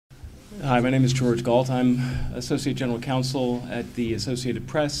Hi, my name is George Galt. I'm Associate General Counsel at the Associated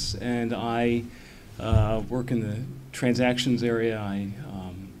Press, and I work in the transactions area. I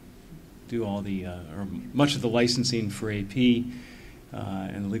do all the, or much of the licensing for AP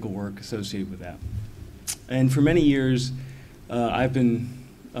and the legal work associated with that. And for many years, I've been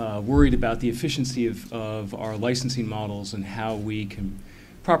worried about the efficiency of our licensing models and how we can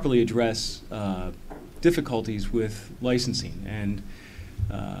properly address difficulties with licensing. And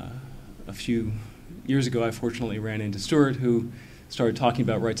a few years ago, I fortunately ran into Stuart, who started talking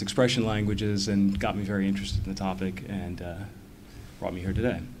about rights expression languages and got me very interested in the topic and brought me here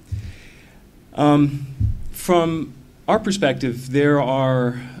today. From our perspective, there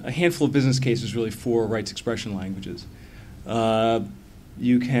are a handful of business cases really for rights expression languages.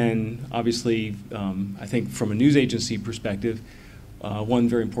 You can obviously, I think from a news agency perspective, one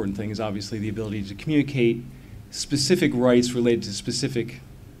very important thing is obviously the ability to communicate specific rights related to specific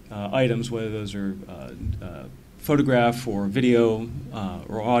items, whether those are photograph or video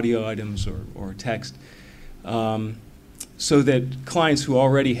or audio items or text, so that clients who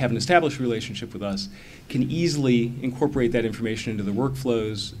already have an established relationship with us can easily incorporate that information into their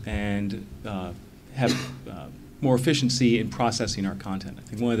workflows and have more efficiency in processing our content. I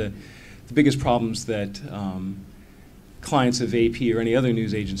think one of the biggest problems that clients of AP or any other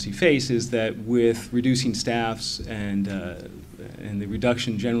news agency face is that with reducing staffs and the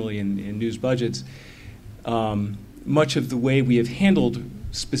reduction generally in news budgets, much of the way we have handled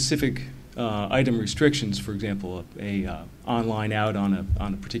specific item restrictions, for example, a online out on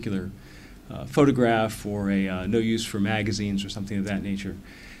a particular photograph or a no use for magazines or something of that nature,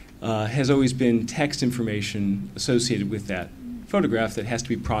 has always been text information associated with that photograph that has to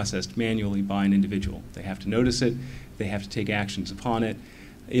be processed manually by an individual. They have to notice it, they have to take actions upon it.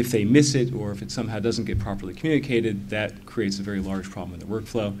 If they miss it or if it somehow doesn't get properly communicated, that creates a very large problem in the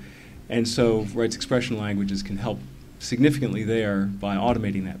workflow. And so rights expression languages can help significantly there by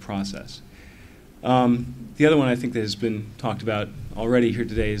automating that process. The other one I think that has been talked about already here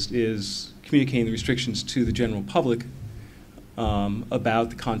today is communicating the restrictions to the general public about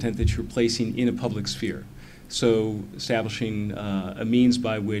the content that you're placing in a public sphere. So establishing a means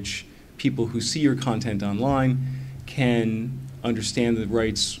by which people who see your content online can understand the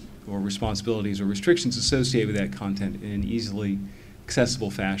rights or responsibilities or restrictions associated with that content in an easily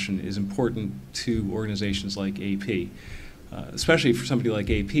accessible fashion is important to organizations like AP, especially for somebody like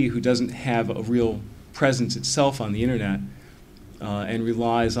AP who doesn't have a real presence itself on the internet and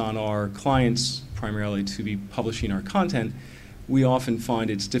relies on our clients primarily to be publishing our content. We often find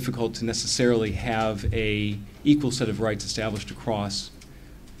it's difficult to necessarily have an equal set of rights established across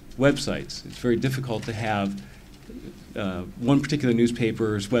websites. It's very difficult to have one particular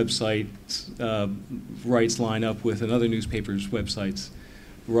newspaper's website rights line up with another newspaper's website's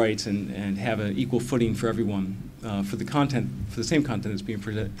rights and have an equal footing for everyone for the content, for the same content that's being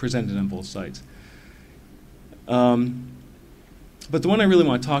presented on both sites. But the one I really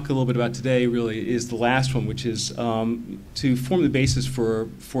want to talk a little bit about today really is the last one, which is to form the basis for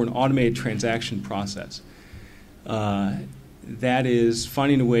an automated transaction process. That is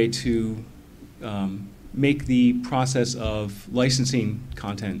finding a way to make the process of licensing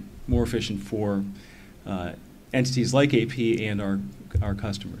content more efficient for entities like AP and our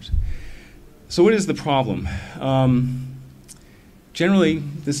customers. So what is the problem? Generally,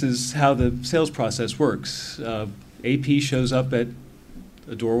 this is how the sales process works. AP shows up at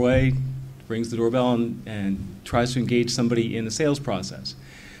a doorway, rings the doorbell, and tries to engage somebody in the sales process.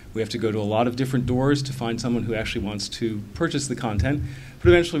 We have to go to a lot of different doors to find someone who actually wants to purchase the content, but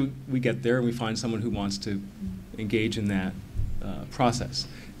eventually we get there and we find someone who wants to engage in that process.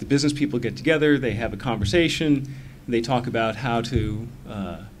 The business people get together, they have a conversation, they talk about how to,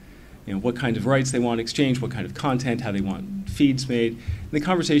 what kind of rights they want to exchange, what kind of content, how they want feeds made. And the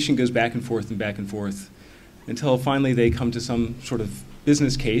conversation goes back and forth until finally they come to some sort of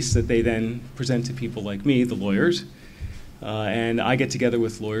business case that they then present to people like me, the lawyers. And I get together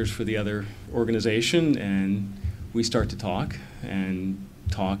with lawyers for the other organization, and we start to talk and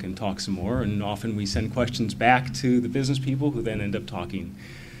talk some more. And often we send questions back to the business people who then end up talking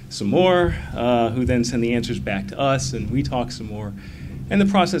some more, who then send the answers back to us, and we talk some more. And the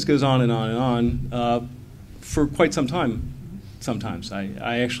process goes on and on and on for quite some time sometimes.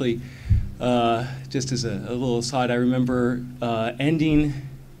 I actually, just as a little aside, I remember ending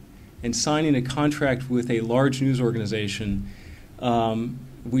and signing a contract with a large news organization.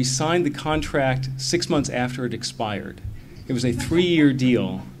 We signed the contract 6 months after it expired. It was a 3-year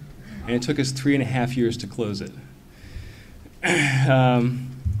deal, and it took us 3.5 years to close it.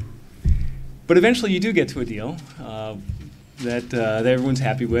 But eventually you do get to a deal. that everyone's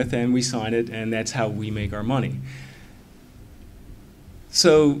happy with, and we sign it, and that's how we make our money.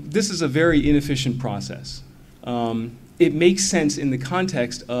 So this is a very inefficient process. It makes sense in the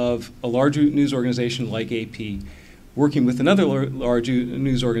context of a large news organization like AP working with another large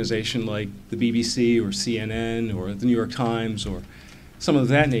news organization like the BBC or CNN or the New York Times or some of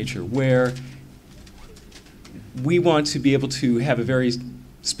that nature, where we want to be able to have a very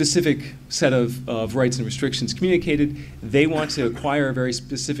specific set of rights and restrictions communicated. They want to acquire a very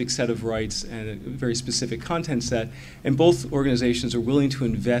specific set of rights and a very specific content set, and both organizations are willing to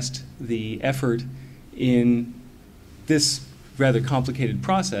invest the effort in this rather complicated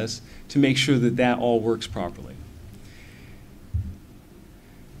process to make sure that that all works properly.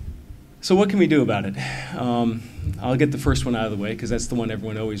 So what can we do about it? I'll get the first one out of the way because that's the one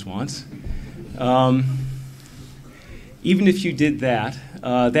everyone always wants. Even if you did that,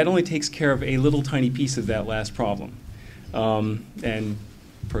 that only takes care of a little tiny piece of that last problem. And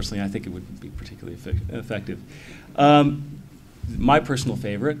personally, I think it wouldn't be particularly effective. My personal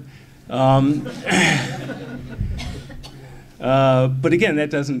favorite. But again, that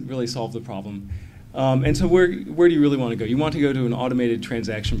doesn't really solve the problem. And so where do you really want to go? You want to go to an automated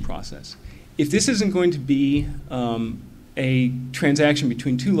transaction process. If this isn't going to be a transaction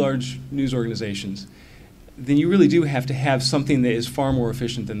between two large news organizations, then you really do have to have something that is far more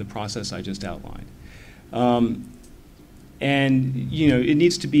efficient than the process I just outlined. And it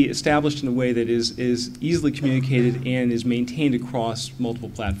needs to be established in a way that is easily communicated and is maintained across multiple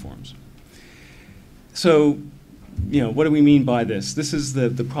platforms. So, what do we mean by this? This is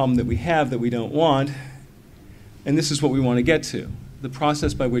the problem that we have that we don't want, and this is what we want to get to. The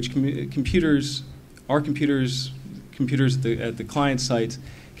process by which computers at the client sites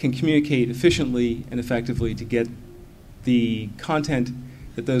can communicate efficiently and effectively to get the content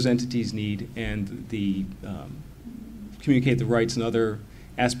that those entities need and communicate the rights and other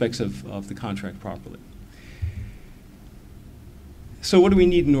aspects of the contract properly. So what do we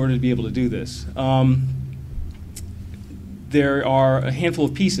need in order to be able to do this? There are a handful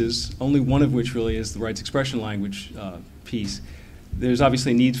of pieces, only one of which really is the rights expression language piece. There's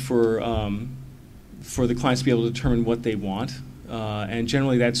obviously needs for the clients to be able to determine what they want. And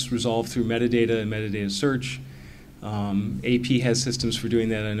generally that's resolved through metadata and metadata search. AP has systems for doing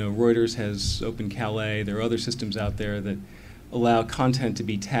that. I know Reuters has OpenCalais. There are other systems out there that allow content to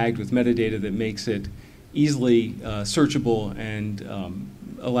be tagged with metadata that makes it easily searchable and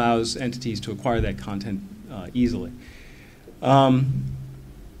allows entities to acquire that content easily.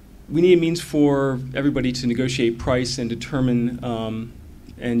 We need a means for everybody to negotiate price and determine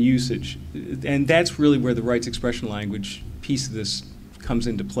and usage. And that's really where the rights expression language piece of this comes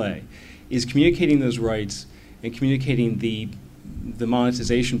into play, is communicating those rights and communicating the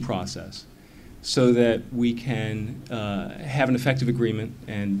monetization process so that we can have an effective agreement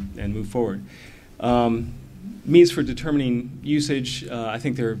and move forward. Means for determining usage, I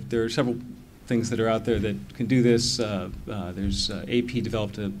think there are several things that are out there that can do this. There's AP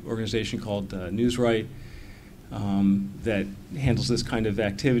developed an organization called Newsright that handles this kind of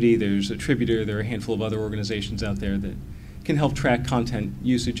activity. There's Attributor. There are a handful of other organizations out there that can help track content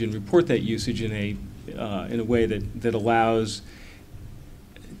usage and report that usage in a way that allows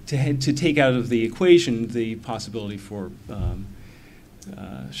to take out of the equation the possibility for,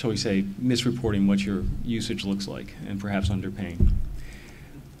 shall we say, misreporting what your usage looks like and perhaps underpaying.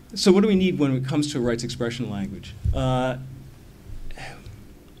 So what do we need when it comes to rights expression language?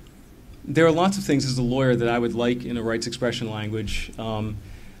 There are lots of things as a lawyer that I would like in a rights expression language.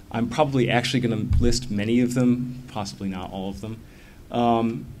 I'm probably actually going to list many of them, possibly not all of them.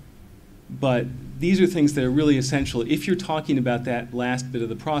 But these are things that are really essential if you're talking about that last bit of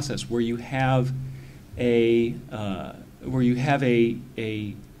the process where you have a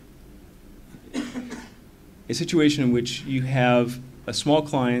situation in which you have a small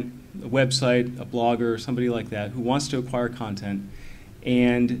client, a website, a blogger, somebody like that, who wants to acquire content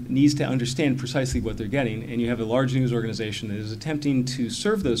and needs to understand precisely what they're getting, and you have a large news organization that is attempting to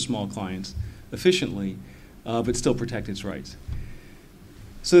serve those small clients efficiently, but still protect its rights.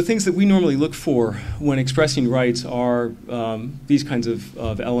 So the things that we normally look for when expressing rights are these kinds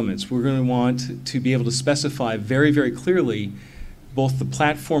of elements. We're going to want to be able to specify very, very clearly both the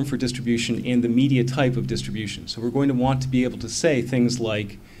platform for distribution and the media type of distribution. So we're going to want to be able to say things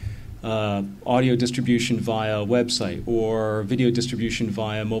like audio distribution via website, or video distribution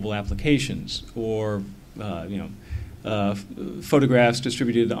via mobile applications, or photographs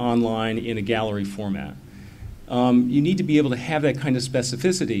distributed online in a gallery format. You need to be able to have that kind of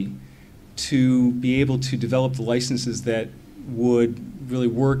specificity to be able to develop the licenses that would really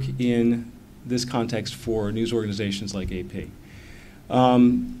work in this context for news organizations like AP.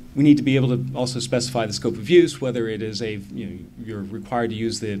 We need to be able to also specify the scope of use, whether it is you're required to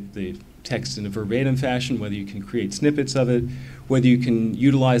use the text in a verbatim fashion, whether you can create snippets of it, whether you can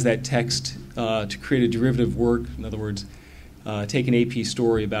utilize that text to create a derivative work. In other words, take an AP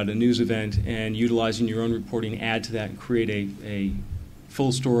story about a news event and utilizing your own reporting, add to that and create a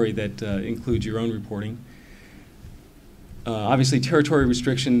full story that includes your own reporting. Obviously, territory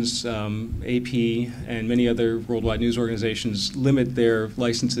restrictions, AP and many other worldwide news organizations limit their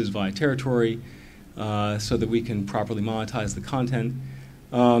licenses via territory so that we can properly monetize the content.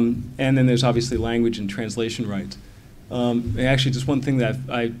 And then there's obviously language and translation rights. Actually, just one thing that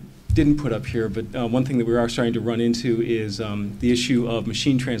I didn't put up here, but one thing that we are starting to run into is the issue of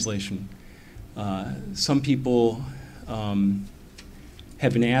machine translation. Some people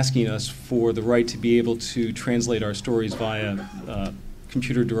have been asking us for the right to be able to translate our stories via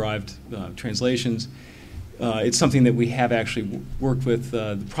computer-derived translations. It's something that we have actually worked with.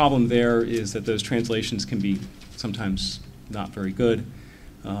 The problem there is that those translations can be sometimes not very good,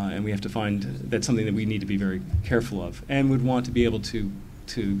 and we have to find that's something that we need to be very careful of and would want to be able to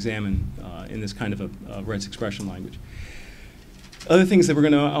examine in this kind of a rights expression language. Other things that we're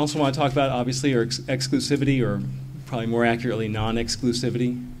going to also want to talk about, obviously, are exclusivity, or probably more accurately,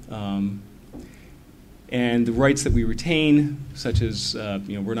 non-exclusivity, and the rights that we retain, such as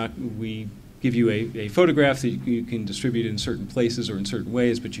we give you a photograph that you can distribute in certain places or in certain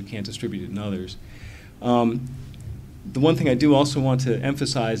ways, but you can't distribute it in others. The one thing I do also want to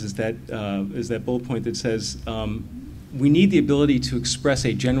emphasize is that bullet point that says we need the ability to express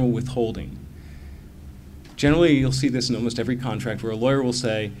a general withholding. Generally, you'll see this in almost every contract where a lawyer will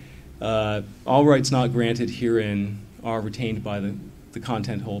say, all rights not granted herein are retained by the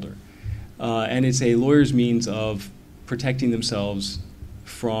content holder. And it's a lawyer's means of protecting themselves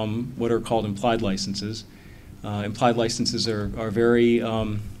from what are called implied licenses. Implied licenses are very,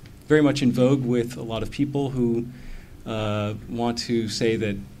 very much in vogue with a lot of people who want to say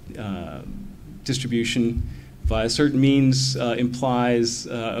that distribution via certain means implies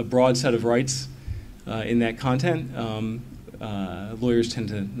a broad set of rights in that content. Lawyers tend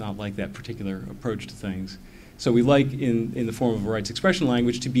to not like that particular approach to things. So we like, in the form of a rights expression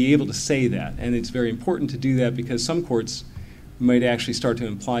language, to be able to say that. And it's very important to do that because some courts might actually start to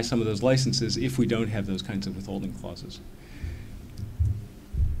imply some of those licenses if we don't have those kinds of withholding clauses.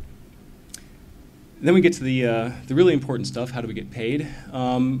 Then we get to the really important stuff. How do we get paid?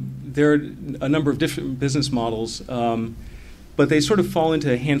 There are a number of different business models, but they sort of fall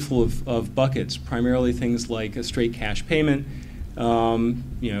into a handful of buckets, primarily things like a straight cash payment,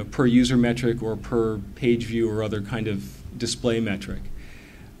 per user metric or per page view or other kind of display metric.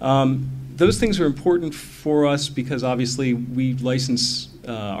 Those things are important for us because obviously we license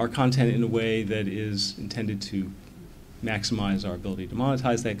our content in a way that is intended to maximize our ability to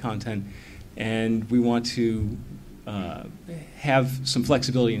monetize that content, and we want to have some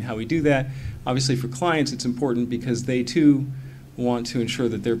flexibility in how we do that. Obviously for clients it's important because they too want to ensure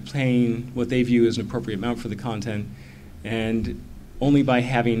that they're paying what they view as an appropriate amount for the content, and only by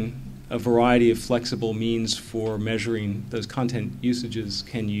having a variety of flexible means for measuring those content usages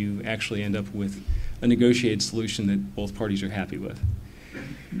can you actually end up with a negotiated solution that both parties are happy with.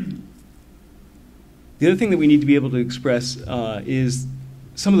 The other thing that we need to be able to express is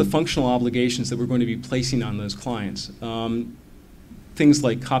some of the functional obligations that we're going to be placing on those clients. Things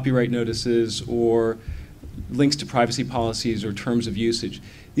like copyright notices or links to privacy policies or terms of usage.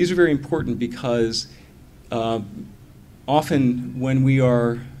 These are very important because often when we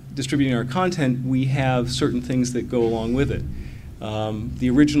are distributing our content, we have certain things that go along with it. The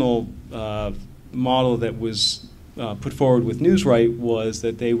original model that was put forward with Newsright was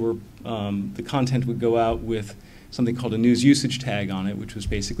that they were the content would go out with something called a news usage tag on it, which was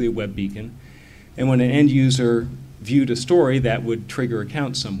basically a web beacon. And when an end user viewed a story, that would trigger a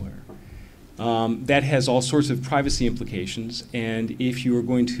count somewhere. That has all sorts of privacy implications, and if you are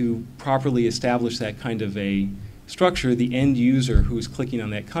going to properly establish that kind of a structure, the end user who is clicking on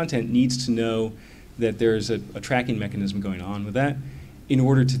that content needs to know that there's a tracking mechanism going on with that. In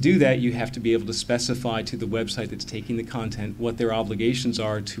order to do that, you have to be able to specify to the website that's taking the content what their obligations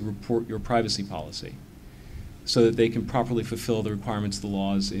are to report your privacy policy, so that they can properly fulfill the requirements of the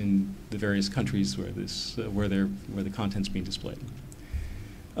laws in the various countries where the content's being displayed.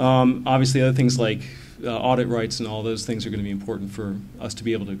 Obviously, other things like audit rights and all those things are going to be important for us to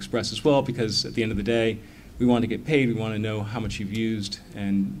be able to express as well, because at the end of the day, we want to get paid. We want to know how much you've used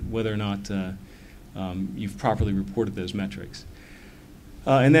and whether or not you've properly reported those metrics.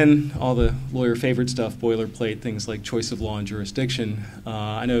 And then all the lawyer favorite stuff, boilerplate, things like choice of law and jurisdiction.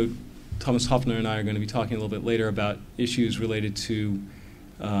 I know Thomas Hoffner and I are going to be talking a little bit later about issues related to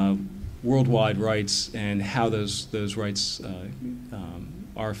worldwide rights and how those rights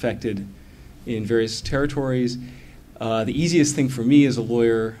are affected in various territories. The easiest thing for me as a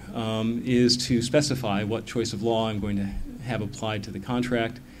lawyer is to specify what choice of law I'm going to have applied to the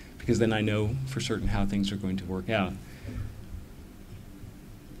contract, because then I know for certain how things are going to work out.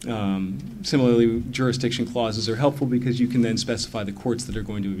 Similarly, jurisdiction clauses are helpful because you can then specify the courts that are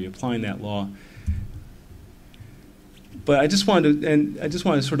going to be applying that law. But I just wanted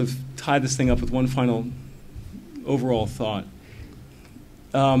to sort of tie this thing up with one final overall thought.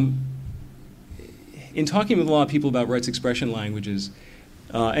 In talking with a lot of people about rights expression languages,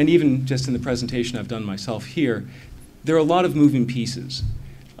 and even just in the presentation I've done myself here, there are a lot of moving pieces.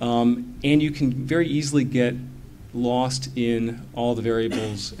 And you can very easily get lost in all the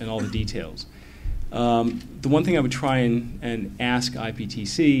variables and all the details. The one thing I would try and ask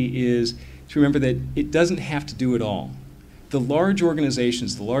IPTC is to remember that it doesn't have to do it all. The large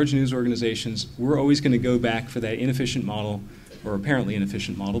organizations, the large news organizations, we're always going to go back for that inefficient model, or apparently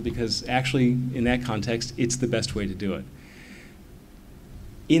inefficient model, because actually in that context it's the best way to do it.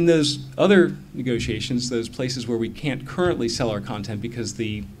 In those other negotiations, those places where we can't currently sell our content because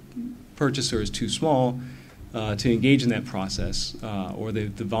the purchaser is too small to engage in that process, or the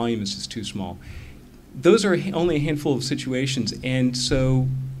volume is just too small, those are only a handful of situations, and so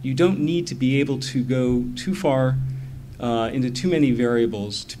you don't need to be able to go too far into too many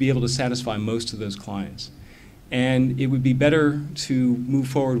variables to be able to satisfy most of those clients. And it would be better to move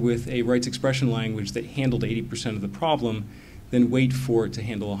forward with a rights expression language that handled 80% of the problem than wait for it to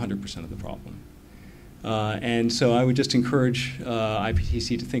handle 100% of the problem. And so I would just encourage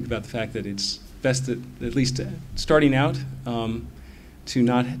IPTC to think about the fact that it's best, that, at least starting out, to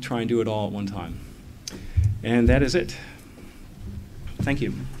not try and do it all at one time. And that is it. Thank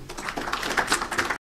you.